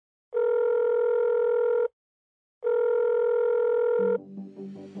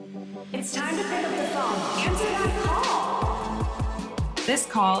It's time to pick up the phone. Answer that call. This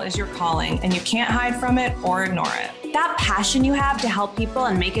call is your calling, and you can't hide from it or ignore it. That passion you have to help people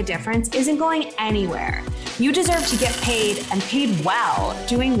and make a difference isn't going anywhere. You deserve to get paid, and paid well,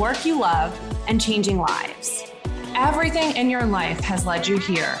 doing work you love and changing lives. Everything in your life has led you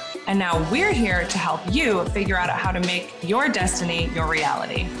here, and now we're here to help you figure out how to make your destiny your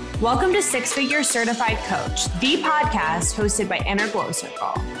reality. Welcome to Six Figure Certified Coach, the podcast hosted by Inner Glow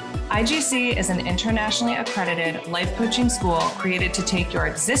Circle. IGC is an internationally accredited life coaching school created to take your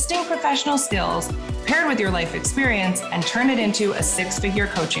existing professional skills paired with your life experience and turn it into a six-figure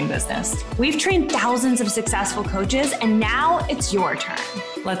coaching business. We've trained thousands of successful coaches, and now it's your turn.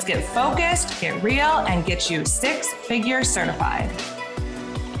 Let's get focused, get real, and get you six-figure certified.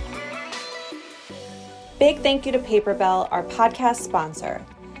 Big thank you to Paperbell, our podcast sponsor.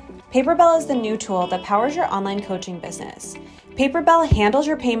 Paperbell is the new tool that powers your online coaching business. Paperbell handles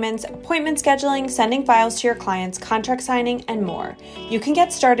your payments, appointment scheduling, sending files to your clients, contract signing, and more. You can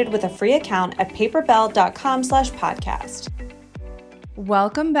get started with a free account at paperbell.com/podcast.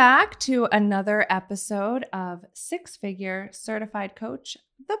 Welcome back to another episode of Six Figure Certified Coach,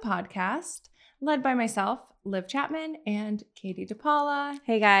 the podcast, led by myself, Liv Chapman, and Katie DePaula.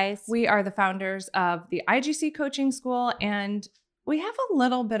 Hey guys. We are the founders of the IGC Coaching School, and we have a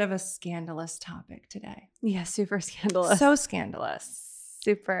little bit of a scandalous topic today. Yeah, super scandalous. So scandalous.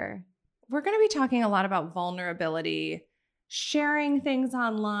 Super. We're going to be talking a lot about vulnerability, sharing things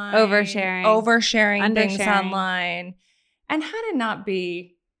online, oversharing things online, and how to not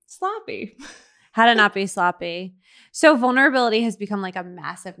be sloppy. How to not be sloppy. So vulnerability has become like a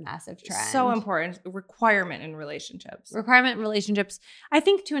massive, massive trend. So important. Requirement in relationships. Requirement in relationships. I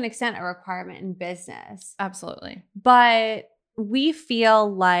think to an extent a requirement in business. Absolutely. But we feel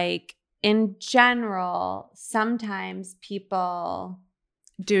like in general, sometimes people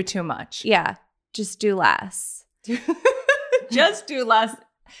do too much. Yeah. Just do less. Just do less.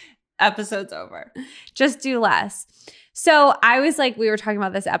 Episode's over. Just do less. So I was like, we were talking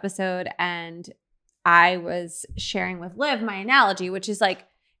about this episode and I was sharing with Liv my analogy, which is like,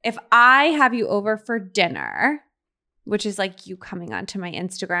 if I have you over for dinner, which is like you coming onto my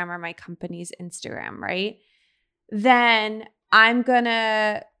Instagram or my company's Instagram, right? Then I'm going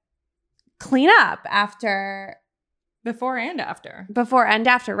to clean up after. Before and after,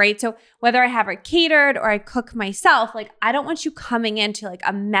 right? So whether I have it catered or I cook myself, like I don't want you coming into like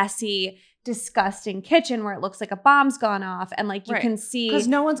a messy, disgusting kitchen where it looks like a bomb's gone off and like you can see. Because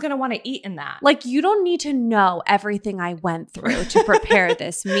no one's going to want to eat in that. Like you don't need to know everything I went through to prepare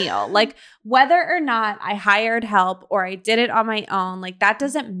this meal. Like whether or not I hired help or I did it on my own, like that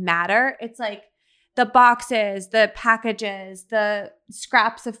doesn't matter. It's like the boxes, the packages, the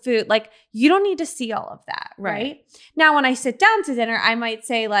scraps of food, like you don't need to see all of that, right? Now, when I sit down to dinner, I might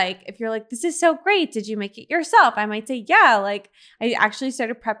say like, if you're like, this is so great, did you make it yourself? I might say, yeah, like I actually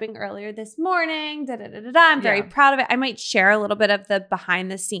started prepping earlier this morning, I'm very proud of it. I might share a little bit of the behind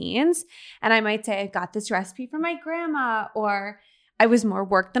the scenes and I might say, I got this recipe from my grandma or I was more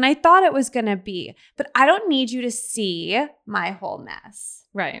work than I thought it was going to be. But I don't need you to see my whole mess.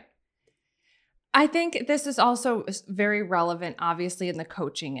 Right. I think this is also very relevant, obviously, in the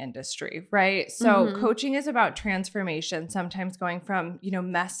coaching industry, right? So coaching is about transformation, sometimes going from,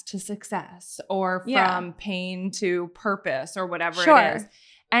 mess to success or from pain to purpose or whatever it is.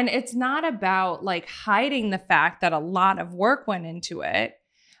 And it's not about like hiding the fact that a lot of work went into it.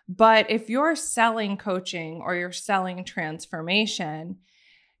 But if you're selling coaching or you're selling transformation,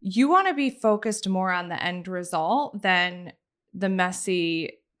 you want to be focused more on the end result than the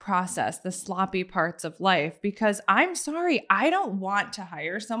messy process, the sloppy parts of life, because I'm sorry, I don't want to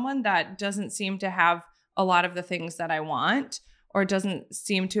hire someone that doesn't seem to have a lot of the things that I want or doesn't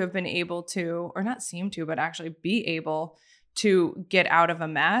seem to have been able to, or not seem to, but actually be able to get out of a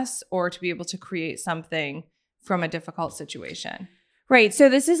mess or to be able to create something from a difficult situation. Right. So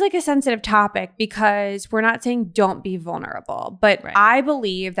this is like a sensitive topic because we're not saying don't be vulnerable, but I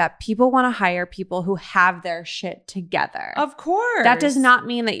believe that people want to hire people who have their shit together. Of course. That does not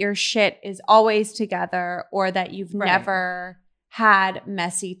mean that your shit is always together or that you've never had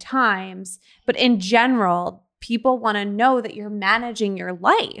messy times. But in general, people want to know that you're managing your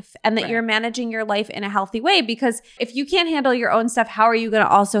life and that you're managing your life in a healthy way. Because if you can't handle your own stuff, how are you going to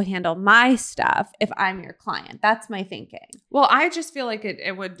also handle my stuff if I'm your client? That's my thinking. Well, I just feel like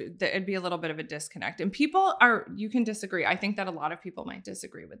it'd be a little bit of a disconnect. And you can disagree. I think that a lot of people might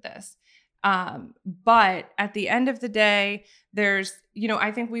disagree with this. But at the end of the day,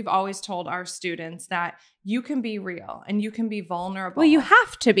 I think we've always told our students that you can be real and you can be vulnerable. Well, you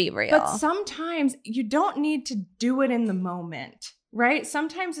have to be real. But sometimes you don't need to do it in the moment. right?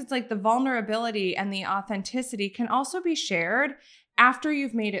 Sometimes it's like the vulnerability and the authenticity can also be shared after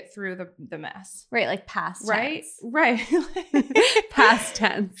you've made it through the mess. Right. Like past right? tense. Right. Past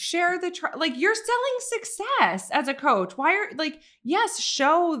tense. Share the, like you're selling success as a coach. Why are yes,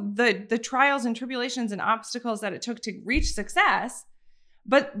 show the trials and tribulations and obstacles that it took to reach success.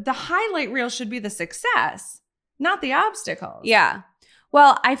 But the highlight reel should be the success, not the obstacles. Yeah.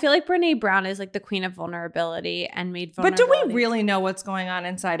 Well, I feel like Brene Brown is like the queen of vulnerability and made vulnerability. But do we really know what's going on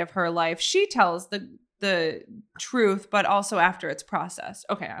inside of her life? She tells the truth, but also after it's processed.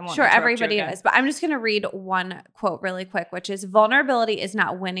 Okay, I won't. Sure, everybody is. But I'm just going to read one quote really quick, which is vulnerability is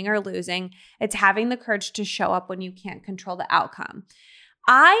not winning or losing. It's having the courage to show up when you can't control the outcome.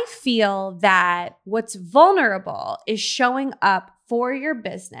 I feel that what's vulnerable is showing up for your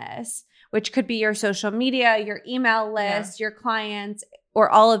business, which could be your social media, your email list, your clients, or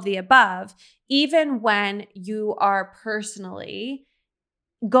all of the above, even when you are personally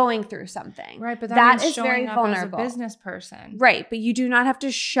going through something. Right, but that means is very vulnerable. As a business person. Right, but you do not have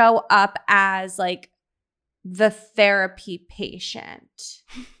to show up as like the therapy patient.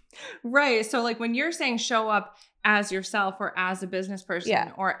 Right. So like when you're saying show up as yourself or as a business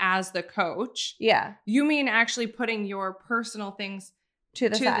person or as the coach, you mean actually putting your personal things to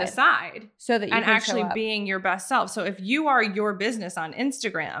the side so that you and can actually being your best self. So if you are your business on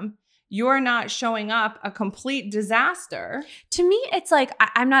Instagram, you're not showing up a complete disaster. To me, it's like,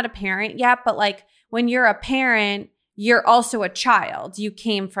 I'm not a parent yet, but like when you're a parent, you're also a child. You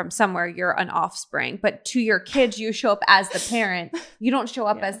came from somewhere, you're an offspring, but to your kids, you show up as the parent. You don't show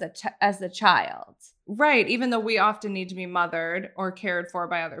up as the child. Right. Even though we often need to be mothered or cared for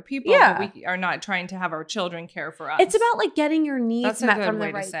by other people, but we are not trying to have our children care for us. It's about like getting your needs met from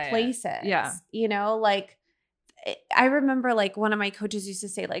the right places. Yeah. You know, like I remember like one of my coaches used to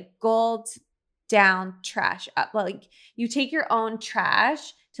say like gold down, trash up. Like you take your own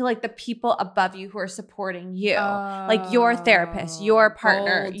trash to like the people above you who are supporting you, like your therapist, your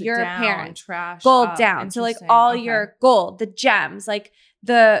partner, your parent, trash gold up. down. So like all your gold, the gems, like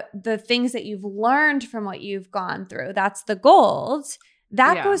the things that you've learned from what you've gone through. That's the gold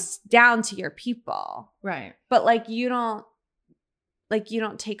that goes down to your people. Right. But like you don't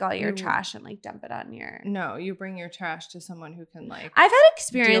take all your trash and like dump it on your. No, you bring your trash to someone who can like. I've had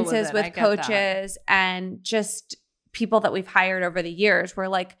experiences with coaches and just people that we've hired over the years where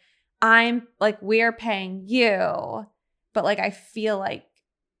like we're paying you, but like I feel like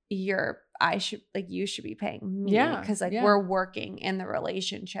you should be paying me because like we're working in the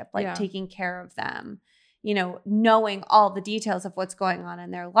relationship, like taking care of them, you know, knowing all the details of what's going on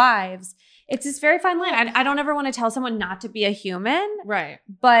in their lives. It's this very fine line. I don't ever want to tell someone not to be a human. Right.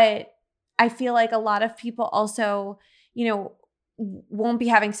 But I feel like a lot of people also, you know, won't be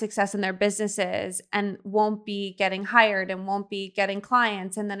having success in their businesses and won't be getting hired and won't be getting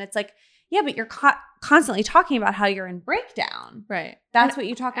clients. And then it's like, yeah, but you're constantly talking about how you're in breakdown. Right. That's what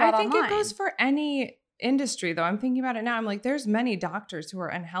you talk about online. I think it goes for any industry, though. I'm thinking about it now. I'm like, there's many doctors who are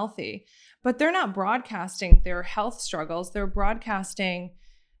unhealthy, but they're not broadcasting their health struggles. They're broadcasting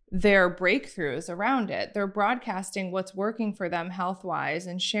their breakthroughs around it. They're broadcasting what's working for them health-wise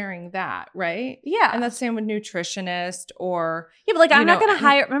and sharing that, right? Yeah. And that's the same with nutritionist or... Yeah, but like I'm not going to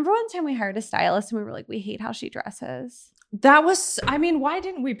hire... Remember one time we hired a stylist and we were like, we hate how she dresses? That was... I mean, why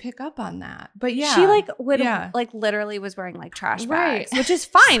didn't we pick up on that? But yeah. She like literally was wearing like trash bags, which is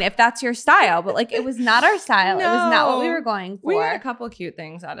fine if that's your style, but like it was not our style. No, it was not what we were going for. We got a couple cute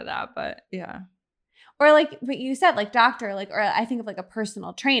things out of that, but yeah. Or like, but you said like doctor, like, or I think of like a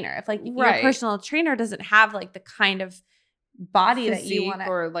personal trainer. If like your personal trainer doesn't have like the kind of body physique that you want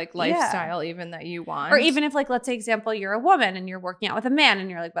or like lifestyle even that you want. Or even if like, let's say example, you're a woman and you're working out with a man and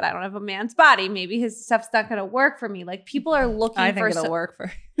you're like, but I don't have a man's body. Maybe his stuff's not going to work for me. Like people are looking I think it'll work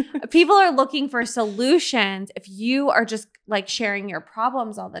for people are looking for solutions if you are just like sharing your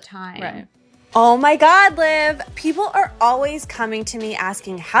problems all the time. Right. Oh my God, Liv. People are always coming to me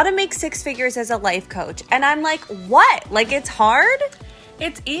asking how to make 6 figures as a life coach. And I'm like, what? Like it's hard?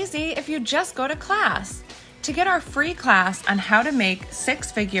 It's easy if you just go to class. To get our free class on how to make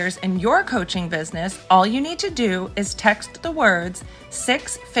 6 figures in your coaching business, all you need to do is text the words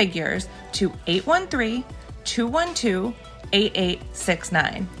 6 figures to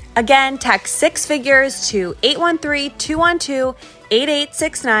 813-212-8869. Again, text 6 figures to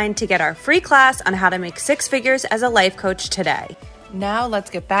 813-212-8869 to get our free class on how to make 6 figures as a life coach today. Now let's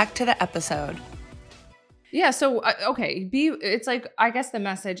get back to the episode. Yeah. So, it's like, I guess the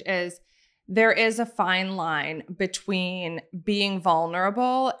message is there is a fine line between being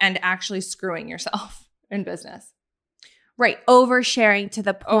vulnerable and actually screwing yourself in business. Right. Oversharing to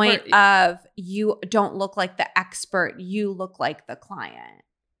the point of you don't look like the expert. You look like the client.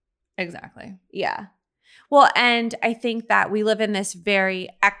 Exactly. Yeah. Well, and I think that we live in this very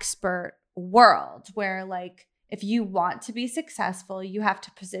expert world where like if you want to be successful, you have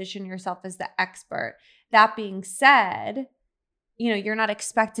to position yourself as the expert. That being said, you're not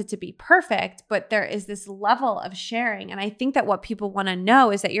expected to be perfect, but there is this level of sharing. And I think that what people want to know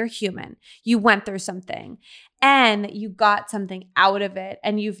is that you're human. You went through something and you got something out of it.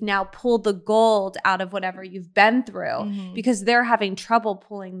 And you've now pulled the gold out of whatever you've been through because they're having trouble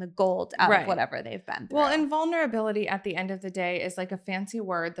pulling the gold out of whatever they've been through. Well, and vulnerability at the end of the day is like a fancy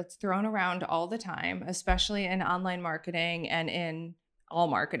word that's thrown around all the time, especially in online marketing and in all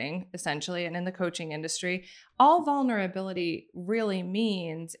marketing, essentially, and in the coaching industry. All vulnerability really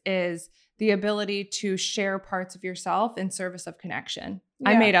means is the ability to share parts of yourself in service of connection.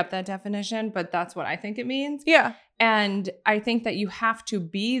 Yeah. I made up that definition, but that's what I think it means. Yeah. And I think that you have to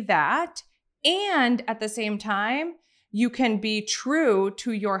be that. And at the same time, you can be true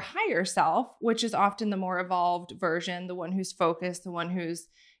to your higher self, which is often the more evolved version, the one who's focused, the one who's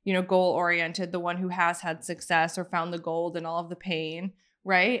goal-oriented, the one who has had success or found the gold in all of the pain,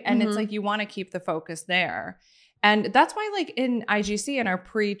 right? And it's like you want to keep the focus there. And that's why like in IGC, in our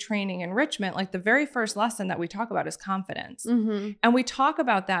pre-training enrichment, like the very first lesson that we talk about is confidence. And we talk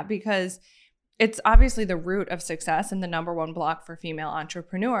about that because it's obviously the root of success and the number one block for female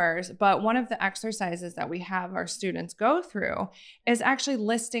entrepreneurs. But one of the exercises that we have our students go through is actually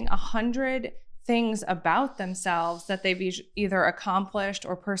listing 100 things about themselves that they've either accomplished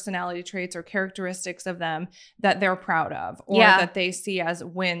or personality traits or characteristics of them that they're proud of or that they see as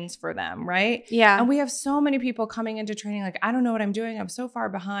wins for them, right? Yeah. And we have so many people coming into training like, I don't know what I'm doing. I'm so far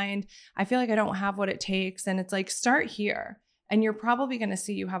behind. I feel like I don't have what it takes. And it's like, start here. And you're probably going to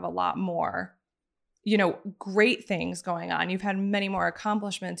see you have a lot more, great things going on. You've had many more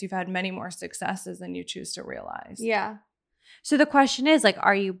accomplishments. You've had many more successes than you choose to realize. Yeah. So the question is like,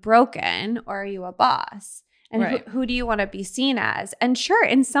 are you broken or are you a boss? And who do you want to be seen as? And sure,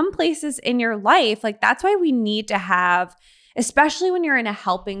 in some places in your life, like that's why we need to have, especially when you're in a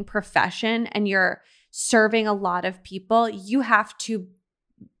helping profession and you're serving a lot of people, you have to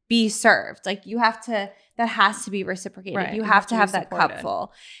be served. Like that has to be reciprocated. Right. You have to have that cup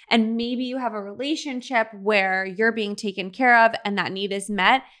full. And maybe you have a relationship where you're being taken care of and that need is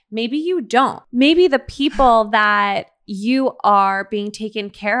met. Maybe you don't. Maybe the people that you are being taken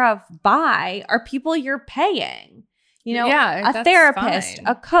care of by are people you're paying. A therapist,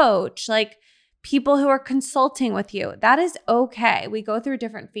 a coach, like people who are consulting with you. That is okay. We go through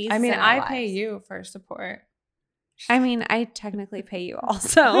different phases. I mean, I pay you for support. I mean, I technically pay you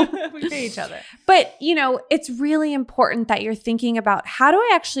also. We pay each other. But, it's really important that you're thinking about how do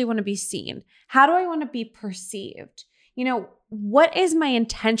I actually want to be seen? How do I want to be perceived? What is my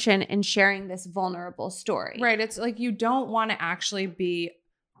intention in sharing this vulnerable story? Right. It's like you don't want to actually be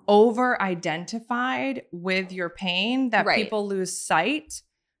over-identified with your pain that people lose sight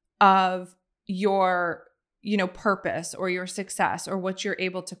of your purpose or your success or what you're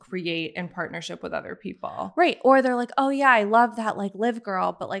able to create in partnership with other people. Right. Or they're like, oh yeah, I love that like Live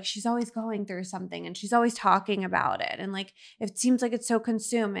girl, but like she's always going through something and she's always talking about it. And like, it seems like it's so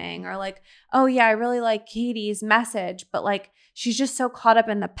consuming. Or like, oh yeah, I really like Katie's message, but like, she's just so caught up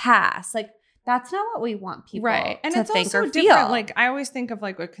in the past. Like, that's not what we want people and to it's think also or different. feel. Like I always think of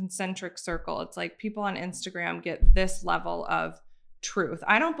like a concentric circle. It's like people on Instagram get this level of truth.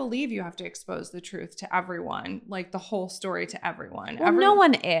 I don't believe you have to expose the truth to everyone, like the whole story to everyone. Well, no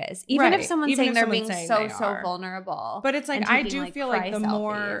one is. Even if someone's saying they're being so vulnerable. But it's like I do feel like the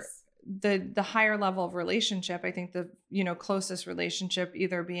more the higher level of relationship, I think the closest relationship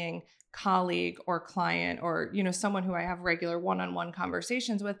either being colleague or client or someone who I have regular one-on-one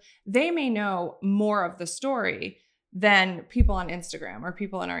conversations with, they may know more of the story than people on Instagram or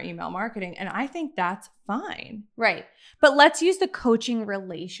people in our email marketing. And I think that's fine. Right. But let's use the coaching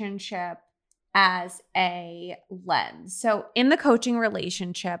relationship as a lens. So in the coaching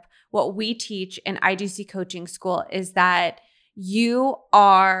relationship, what we teach in IGC Coaching School is that you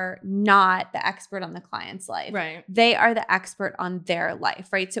are not the expert on the client's life. Right. They are the expert on their life,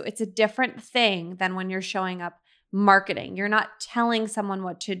 right? So it's a different thing than when you're showing up marketing. You're not telling someone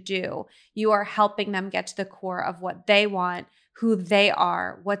what to do. You are helping them get to the core of what they want, who they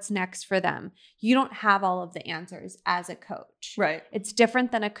are, what's next for them. You don't have all of the answers as a coach. Right. It's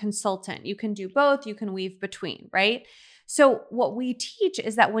different than a consultant. You can do both. You can weave between, right? So what we teach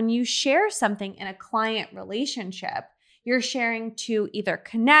is that when you share something in a client relationship, you're sharing to either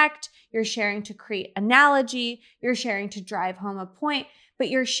connect, you're sharing to create analogy, you're sharing to drive home a point, but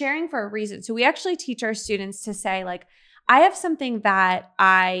you're sharing for a reason. So we actually teach our students to say like, I have something that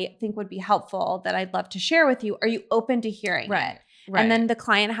I think would be helpful that I'd love to share with you. Are you open to hearing it? Right. And then the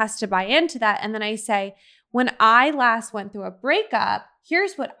client has to buy into that. And then I say, when I last went through a breakup,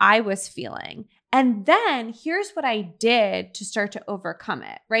 here's what I was feeling. And then here's what I did to start to overcome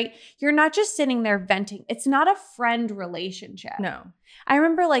it, right? You're not just sitting there venting. It's not a friend relationship. No. I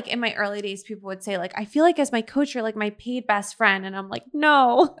remember like in my early days, people would say like, I feel like as my coach, you're like my paid best friend. And I'm like,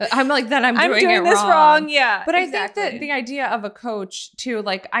 no. I'm like, then I'm doing it this wrong. Yeah. But exactly. I think that the idea of a coach too,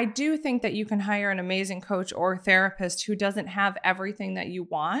 like I do think that you can hire an amazing coach or therapist who doesn't have everything that you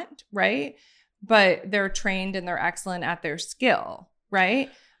want, right? But they're trained and they're excellent at their skill,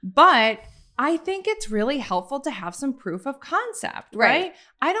 right? But I think it's really helpful to have some proof of concept, right?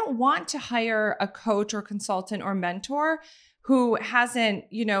 I don't want to hire a coach or consultant or mentor who hasn't,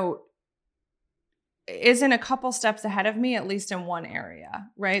 isn't a couple steps ahead of me, at least in one area,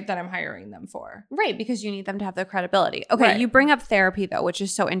 right? That I'm hiring them for. Right, because you need them to have the credibility. Okay, You bring up therapy though, which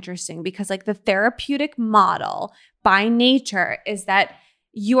is so interesting because like the therapeutic model by nature is that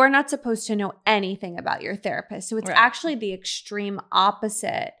you are not supposed to know anything about your therapist. So it's actually the extreme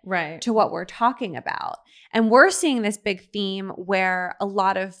opposite to what we're talking about. And we're seeing this big theme where a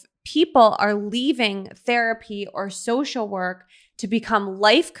lot of people are leaving therapy or social work to become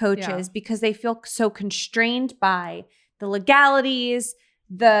life coaches because they feel so constrained by the legalities,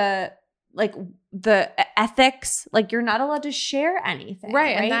 the ethics. Like you're not allowed to share anything.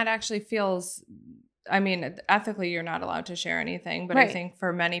 Right. And that actually feels, I mean, ethically, you're not allowed to share anything. But I think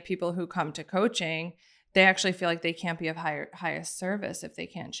for many people who come to coaching, they actually feel like they can't be of highest service if they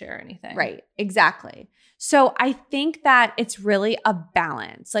can't share anything. Right. Exactly. So I think that it's really a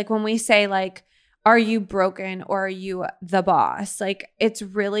balance. Like when we say like, are you broken or are you the boss? Like it's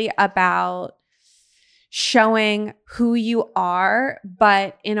really about showing who you are,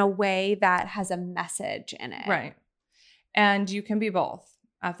 but in a way that has a message in it. Right. And you can be both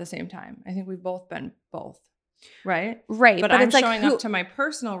at the same time. I think we've both been both. Right. But I'm showing up to my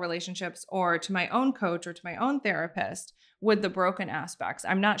personal relationships or to my own coach or to my own therapist with the broken aspects.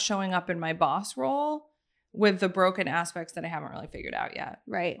 I'm not showing up in my boss role with the broken aspects that I haven't really figured out yet.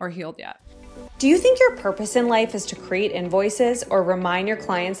 Right. Or healed yet. Do you think your purpose in life is to create invoices or remind your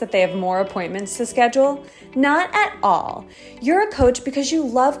clients that they have more appointments to schedule? Not at all. You're a coach because you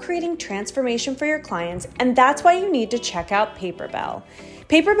love creating transformation for your clients, and that's why you need to check out PaperBell.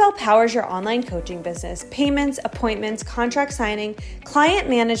 PaperBell powers your online coaching business, payments, appointments, contract signing, client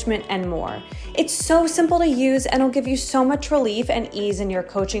management, and more. It's so simple to use and will give you so much relief and ease in your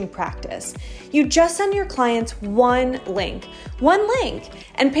coaching practice. You just send your clients one link,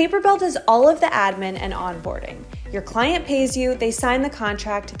 and PaperBell does all of the admin and onboarding. Your client pays you, they sign the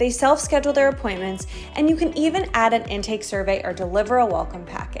contract, they self-schedule their appointments, and you can even add an intake survey or deliver a welcome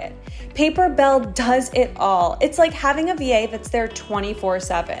packet. PaperBell does it all. It's like having a VA that's there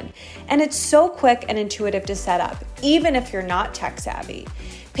 24/7. And it's so quick and intuitive to set up, even if you're not tech savvy.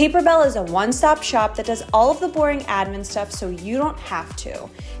 PaperBell is a one-stop shop that does all of the boring admin stuff so you don't have to.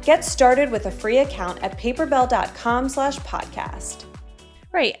 Get started with a free account at paperbell.com/podcast.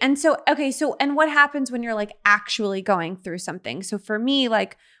 Right. And and what happens when you're like actually going through something? So for me,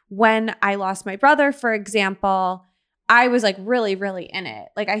 like when I lost my brother, for example, I was like really, really in it.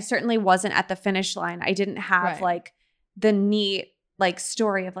 Like I certainly wasn't at the finish line. I didn't have like the neat like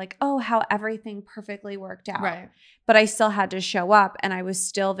story of like, oh, how everything perfectly worked out. Right. But I still had to show up and I was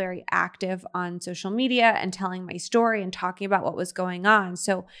still very active on social media and telling my story and talking about what was going on.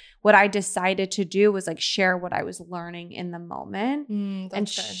 So what I decided to do was like share what I was learning in the moment and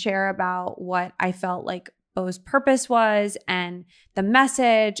share about what I felt like Bo's purpose was and the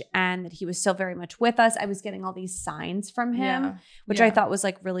message and that he was still very much with us. I was getting all these signs from him, which I thought was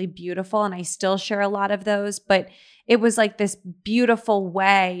like really beautiful. And I still share a lot of those, but it was like this beautiful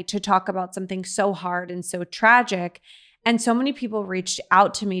way to talk about something so hard and so tragic. And so many people reached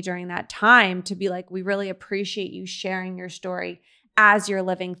out to me during that time to be like, we really appreciate you sharing your story as you're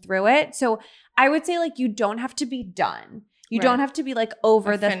living through it. So I would say like, you don't have to be done. You don't have to be like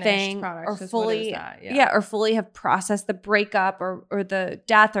over the thing or fully, or fully have processed the breakup or the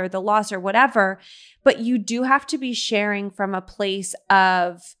death or the loss or whatever. But you do have to be sharing from a place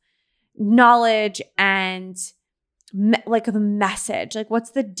of knowledge and like the message. Like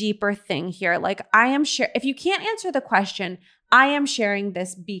what's the deeper thing here? Like I am if you can't answer the question, I am sharing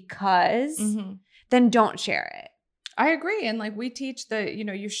this because, then don't share it. I agree. And like we teach that,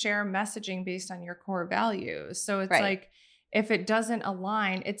 you share messaging based on your core values. So it's like, if it doesn't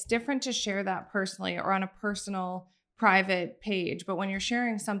align, it's different to share that personally or on a personal private page. But when you're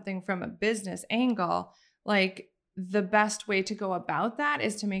sharing something from a business angle, like the best way to go about that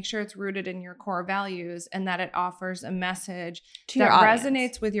is to make sure it's rooted in your core values and that it offers a message that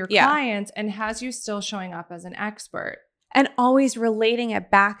resonates with your clients and has you still showing up as an expert. And always relating it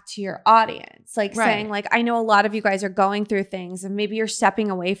back to your audience. Like saying like, I know a lot of you guys are going through things and maybe you're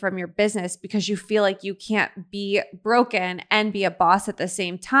stepping away from your business because you feel like you can't be broken and be a boss at the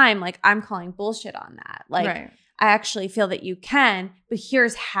same time. Like I'm calling bullshit on that. Like I actually feel that you can, but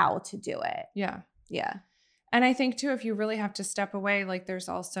here's how to do it. Yeah. Yeah. And I think too, if you really have to step away, like there's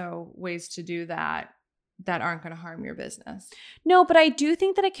also ways to do that aren't going to harm your business. No, but I do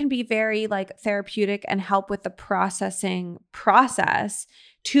think that it can be very like therapeutic and help with the processing process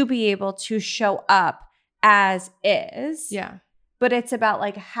to be able to show up as is. Yeah. But it's about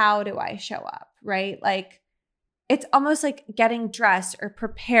like, how do I show up, right? Like it's almost like getting dressed or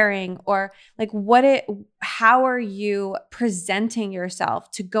preparing or like how are you presenting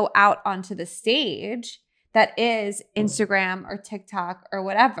yourself to go out onto the stage that is Instagram or TikTok or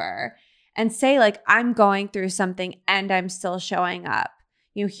whatever, and say like, I'm going through something and I'm still showing up.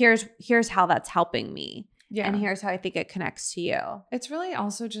 You know, here's how that's helping me. Yeah. And here's how I think it connects to you. It's really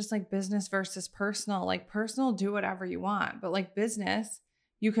also just like business versus personal. Like personal, do whatever you want. But like business,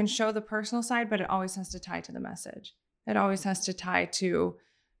 you can show the personal side, but it always has to tie to the message. It always has to tie to,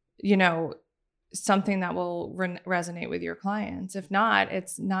 you know, something that will resonate with your clients. If not,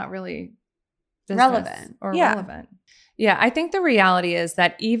 it's not really relevant. Yeah, I think the reality is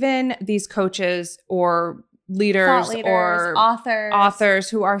that even these coaches or leaders or authors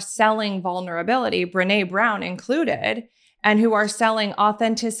who are selling vulnerability, Brené Brown included, and who are selling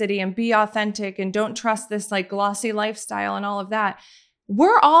authenticity and be authentic and don't trust this like glossy lifestyle and all of that,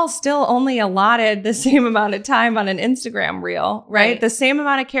 we're all still only allotted the same amount of time on an Instagram reel, right? The same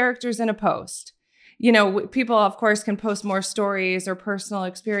amount of characters in a post. You know, people, of course, can post more stories or personal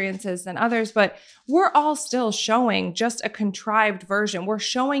experiences than others, but we're all still showing just a contrived version. We're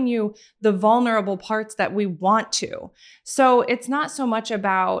showing you the vulnerable parts that we want to. So it's not so much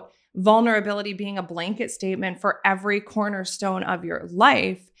about vulnerability being a blanket statement for every cornerstone of your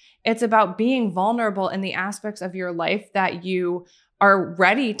life. It's about being vulnerable in the aspects of your life that you are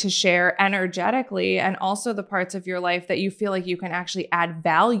ready to share energetically, and also the parts of your life that you feel like you can actually add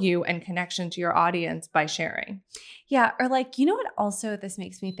value and connection to your audience by sharing. Yeah. Or like, you know what also this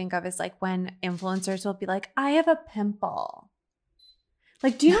makes me think of is like when influencers will be like, I have a pimple.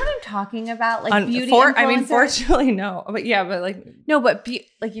 Like, do you know what I'm talking about? Like beauty influencers? I mean, fortunately, no. But yeah, but like. No, but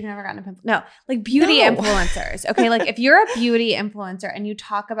like you've never gotten a pimple. No, like beauty influencers. Okay, like if you're a beauty influencer and you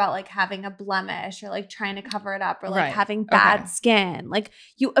talk about like having a blemish or like trying to cover it up or like having bad skin, like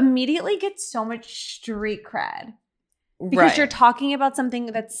you immediately get so much street cred. Because you're talking about something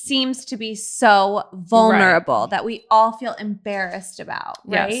that seems to be so vulnerable that we all feel embarrassed about,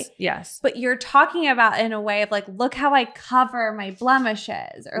 right? Yes. But you're talking about in a way of like, look how I cover my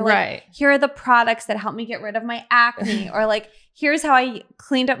blemishes, or like, here are the products that help me get rid of my acne, or like, here's how I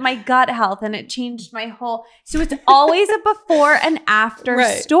cleaned up my gut health and it changed my whole. So it's always a before and after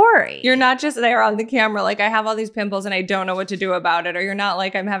story. You're not just there on the camera like, I have all these pimples and I don't know what to do about it. Or you're not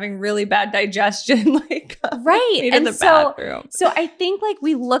like, I'm having really bad digestion. Like, and the bathroom. So I think like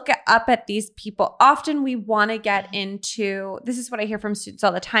we look up at these people. Often we want to get into, this is what I hear from students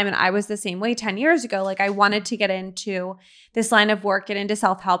all the time. And I was the same way 10 years ago. Like I wanted to get into this line of work, get into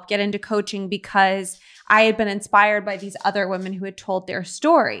self-help, get into coaching because I had been inspired by these other women who had told their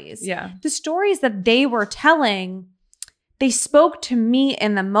stories. Yeah. The stories that they were telling, they spoke to me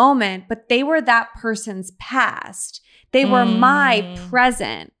in the moment, but they were that person's past. They were my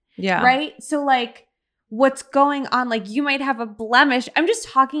present. Yeah. Right? So like what's going on, like you might have a blemish. I'm just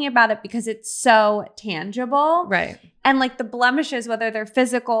talking about it because it's so tangible. Right. And like the blemishes, whether they're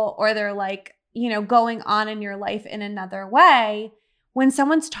physical or they're like, you know, going on in your life in another way, when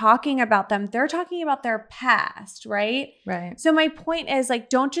someone's talking about them, they're talking about their past, right? Right. So my point is like,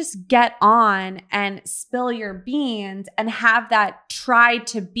 don't just get on and spill your beans and have that try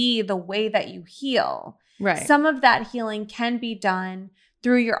to be the way that you heal. Right. Some of that healing can be done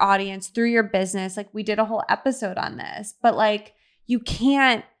through your audience, through your business. Like we did a whole episode on this, but like you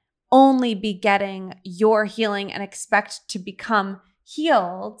can't only be getting your healing and expect to become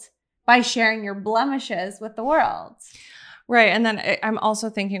healed by sharing your blemishes with the world. Right. And then I'm also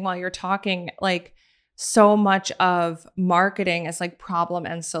thinking while you're talking, like so much of marketing is like problem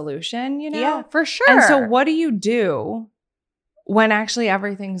and solution, you know? Yeah, for sure. And so what do you do when actually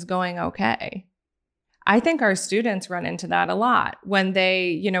everything's going okay? I think our students run into that a lot when they,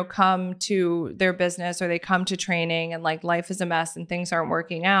 you know, come to their business or they come to training and like life is a mess and things aren't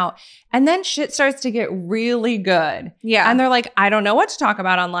working out. And then shit starts to get really good. Yeah. And they're like, I don't know what to talk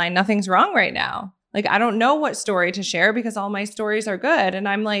about online. Nothing's wrong right now. Like, I don't know what story to share because all my stories are good. And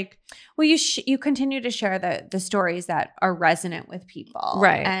I'm like, well, you continue to share the stories that are resonant with people.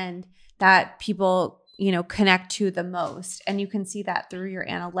 Right. And that people, connect to the most. And you can see that through your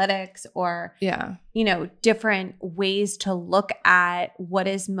analytics or, different ways to look at what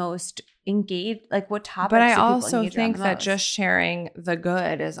is most engaged, like what topics. But I also think that just sharing the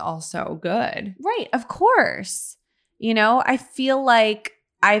good is also good. Right. Of course. I feel like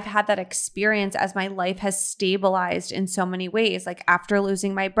I've had that experience as my life has stabilized in so many ways, like after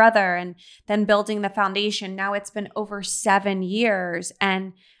losing my brother and then building the foundation. Now it's been over 7 years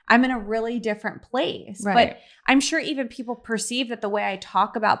and I'm in a really different place. Right. But I'm sure even people perceive that the way I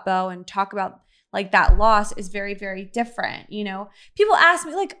talk about Bo and talk about like that loss is very, very different. People ask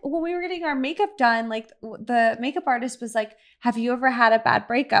me, like, when we were getting our makeup done, like the makeup artist was like, have you ever had a bad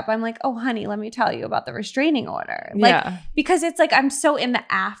breakup? I'm like, oh, honey, let me tell you about the restraining order. Like, because it's like, I'm so in the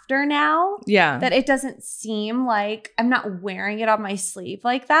after now that it doesn't seem like I'm not wearing it on my sleeve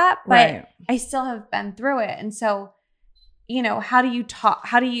like that, but I still have been through it. And so, how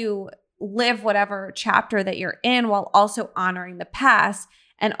do you live whatever chapter that you're in while also honoring the past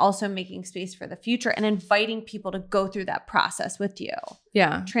and also making space for the future and inviting people to go through that process with you.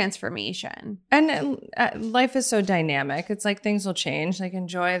 Yeah. Transformation. And life is so dynamic. It's like things will change. Like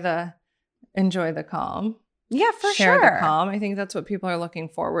enjoy the calm. Yeah, for Share sure. the calm. I think that's what people are looking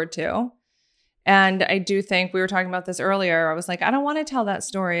forward to. And I do think we were talking about this earlier. I was like, I don't want to tell that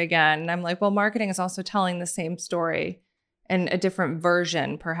story again. And I'm like, well, marketing is also telling the same story in a different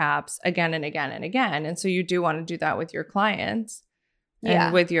version, perhaps again and again and again. And so you do want to do that with your clients.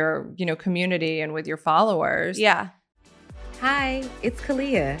 And with your, community and with your followers. Yeah. Hi, it's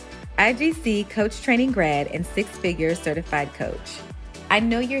Kalia, IGC coach training grad and 6-figure certified coach. I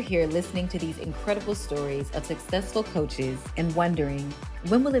know you're here listening to these incredible stories of successful coaches and wondering,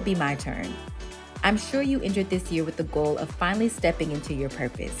 when will it be my turn? I'm sure you entered this year with the goal of finally stepping into your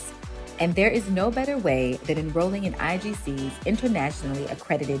purpose. And there is no better way than enrolling in IGC's internationally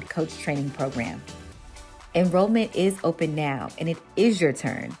accredited coach training program. Enrollment is open now, and it is your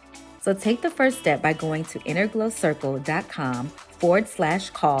turn. So take the first step by going to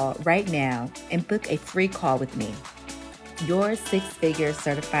innerglowcircle.com/call right now and book a free call with me. Your 6-figure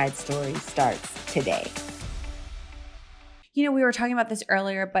certified story starts today. We were talking about this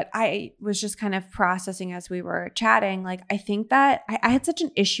earlier, but I was just kind of processing as we were chatting. Like, I think that I had such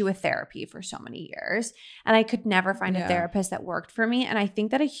an issue with therapy for so many years, and I could never find a therapist that worked for me. And I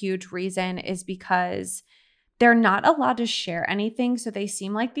think that a huge reason is because they're not allowed to share anything. So they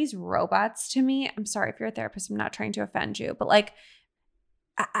seem like these robots to me. I'm sorry if you're a therapist. I'm not trying to offend you. But like,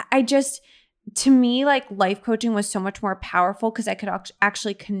 I just, to me, like life coaching was so much more powerful because I could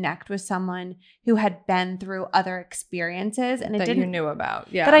actually connect with someone who had been through other experiences and that you knew about.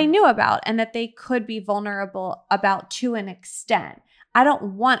 Yeah. That I knew about and that they could be vulnerable about to an extent. I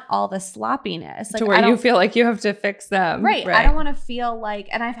don't want all the sloppiness. Like, to where you feel like you have to fix them. Right. I don't want to feel like,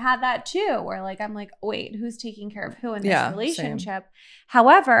 and I've had that too, where like, I'm like, wait, who's taking care of who in this relationship? Same.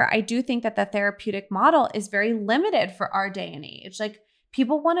 However, I do think that the therapeutic model is very limited for our day and age. Like,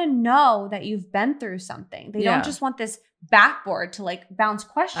 people want to know that you've been through something. They don't just want this backboard to like bounce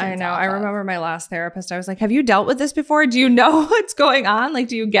questions. I know. I remember my last therapist. I was like, have you dealt with this before? Do you know what's going on? Like,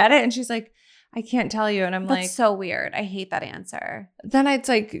 do you get it? And she's like, I can't tell you. And I'm like, that's so weird. I hate that answer. Then it's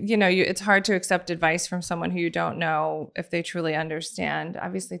like, it's hard to accept advice from someone who you don't know if they truly understand.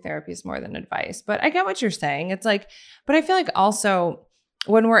 Obviously, therapy is more than advice, but I get what you're saying. It's like, but I feel like also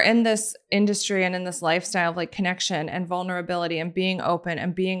when we're in this industry and in this lifestyle of like connection and vulnerability and being open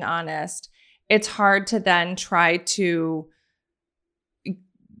and being honest, it's hard to then try to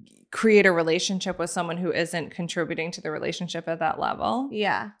create a relationship with someone who isn't contributing to the relationship at that level.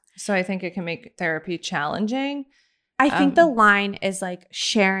 Yeah. So I think it can make therapy challenging. I think the line is like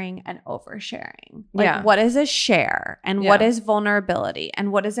sharing and oversharing. Like, what is a share and what is vulnerability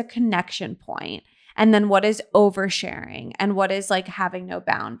and what is a connection point? And then what is oversharing and what is like having no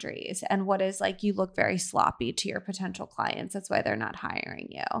boundaries and what is like you look very sloppy to your potential clients. That's why they're not hiring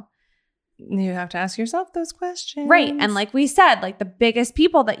you. You have to ask yourself those questions. Right. And like we said, like the biggest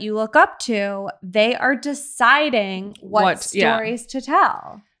people that you look up to, they are deciding what stories to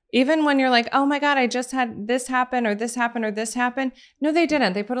tell. Even when you're like, oh my God, I just had this happen or this happen or this happen. No, they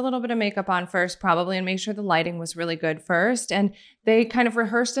didn't. They put a little bit of makeup on first probably and made sure the lighting was really good first. And they kind of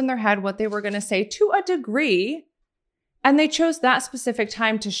rehearsed in their head what they were going to say to a degree. And they chose that specific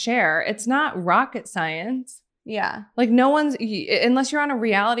time to share. It's not rocket science. Yeah. Like no one's, unless you're on a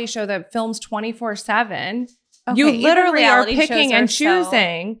reality show that films 24/7, you literally are picking and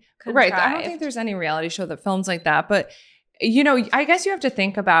choosing. Right. I don't think there's any reality show that films like that, but you know, I guess you have to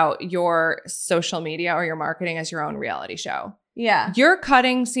think about your social media or your marketing as your own reality show. Yeah. You're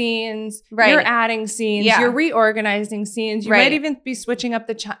cutting scenes, Right. you're adding scenes, Yeah. you're reorganizing scenes. You Right. might even be switching up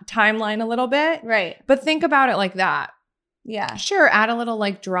the timeline a little bit. Right. But think about it like that. Yeah. Sure, add a little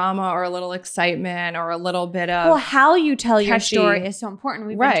like drama or a little excitement or a little bit of Well, how you tell your catchy- story is so important.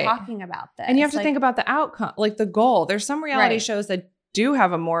 We've Right. been talking about this. and you have to Like, think about the outcome, like the goal. There's some reality Right. shows that do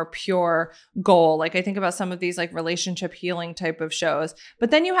have a more pure goal. Like I think about some of these like relationship healing type of shows,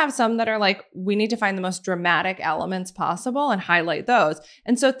 but then you have some that are like, we need to find the most dramatic elements possible and highlight those.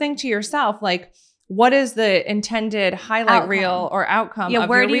 And so think to yourself, like, what is the intended highlight Outcome. reel or outcome Yeah, of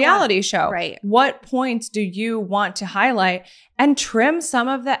where your do you reality show? Right. What points do you want to highlight and trim some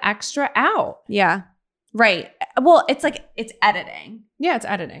of the extra out? Yeah. Right. Well, it's like, it's editing. Yeah, it's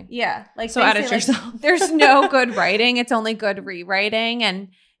editing. Yeah. Like, So they edit say, like, yourself. there's no good writing. It's only good rewriting. And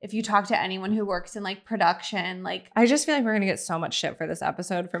if you talk to anyone who works in like production, like, I just feel like we're going to get so much shit for this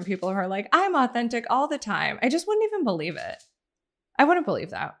episode from people who are like, I'm authentic all the time. I just wouldn't even believe it. I wouldn't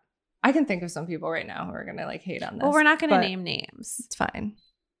believe that. I can think of some people right now who are going to like hate on this. well, we're not going to but name names. It's fine.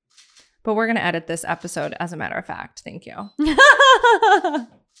 But we're going to edit this episode as a matter of fact. Thank you.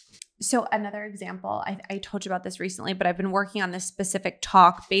 So another example, I told you about this recently, but I've been working on this specific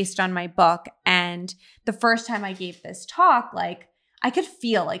talk based on my book. And the first time I gave this talk, like I could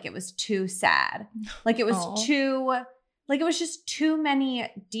feel like it was too sad. Like it was Aw. it was just too many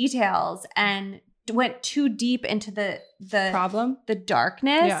details and went too deep into the Problem? the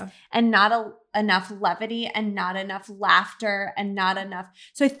darkness Yeah. and not enough levity and not enough laughter and not enough.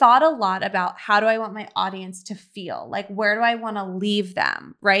 So I thought a lot about how do I want my audience to feel? Like, where do I want to leave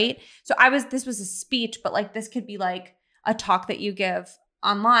them? Right. So this was a speech, but like this could be like a talk that you give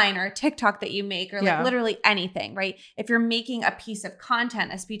online or a TikTok that you make or like Yeah. literally anything, right? If you're making a piece of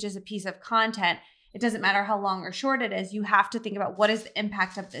content, a speech is a piece of content. It doesn't matter how long or short it is. You have to think about what is the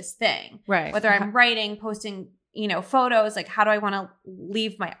impact of this thing, Right. whether I'm writing, posting, photos, like how do I want to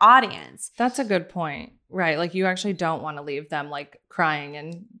leave my audience? That's a good point. Right. Like you actually don't want to leave them like crying.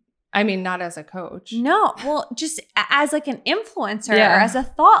 And I mean, not as a coach. No, well, just as like an influencer Yeah. or as a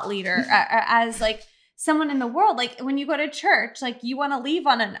thought leader, or as like someone in the world, like when you go to church, like you want to leave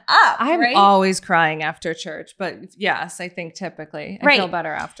on an up, I'm right? always crying after church, but yes, I think typically I Right. feel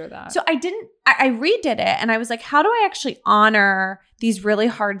better after that. So I redid it and I was like, how do I actually honor these really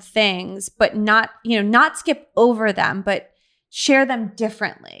hard things, but not skip over them, but share them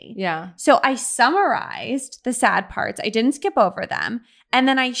differently? yeah. So I summarized the sad parts. I didn't skip over them. And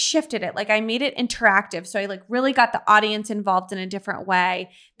then I shifted it. Like I made it interactive. So I like really got the audience involved in a different way.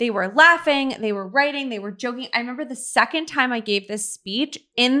 They were laughing, they were writing, they were joking. I remember the second time I gave this speech,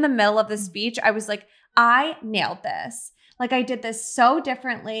 in the middle of the speech, I was like, I nailed this. Like I did this so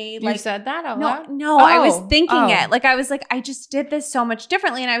differently. You said that out loud? No, I was thinking Oh. it. Like I was like, I just did this so much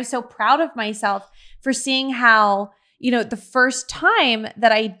differently. And I was so proud of myself for seeing how, the first time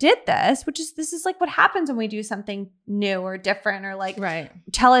that I did this, this is like what happens when we do something new or different or like Right.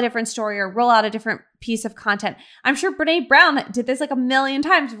 tell a different story or roll out a different piece of content. I'm sure Brene Brown did this like a million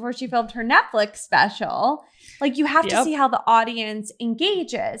times before she filmed her Netflix special. Like you have to Yep. see how the audience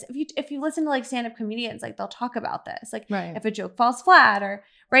engages. If you listen to like stand-up comedians, like they'll talk about this. Like Right. if a joke falls flat or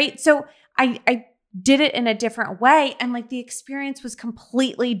right. So I did it in a different way. And like the experience was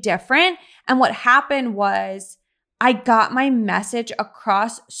completely different. And what happened was I got my message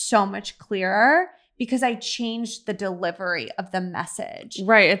across so much clearer because I changed the delivery of the message.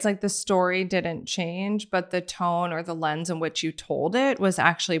 Right. It's like the story didn't change, but the tone or the lens in which you told it was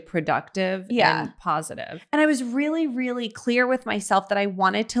actually productive and positive. And I was really, really clear with myself that I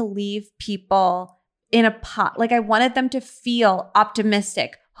wanted to leave people in a pot. Like I wanted them to feel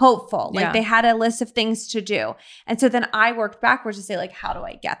optimistic, hopeful. Like they had a list of things to do. And so then I worked backwards to say like, how do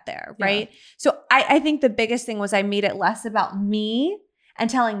I get there? Right. Yeah. So I think the biggest thing was I made it less about me and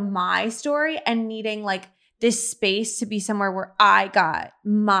telling my story and needing like this space to be somewhere where I got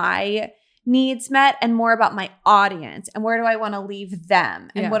my needs met and more about my audience and where do I want to leave them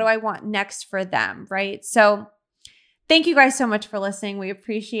and what do I want next for them. Right. So thank you guys so much for listening. We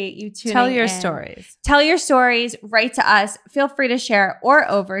appreciate you tuning in. Tell your stories. Tell your stories. Write to us. Feel free to share or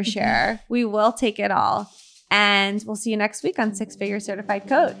overshare. We will take it all. And we'll see you next week on Six Figure Certified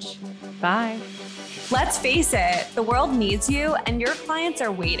Coach. Bye. Let's face it, the world needs you and your clients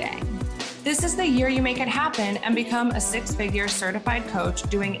are waiting. This is the year you make it happen and become a six-figure certified coach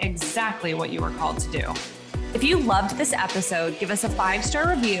doing exactly what you were called to do. If you loved this episode, give us a 5-star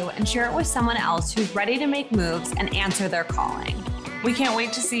review and share it with someone else who's ready to make moves and answer their calling. We can't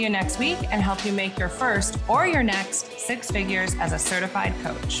wait to see you next week and help you make your first or your next 6 figures as a certified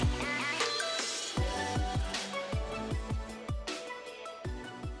coach.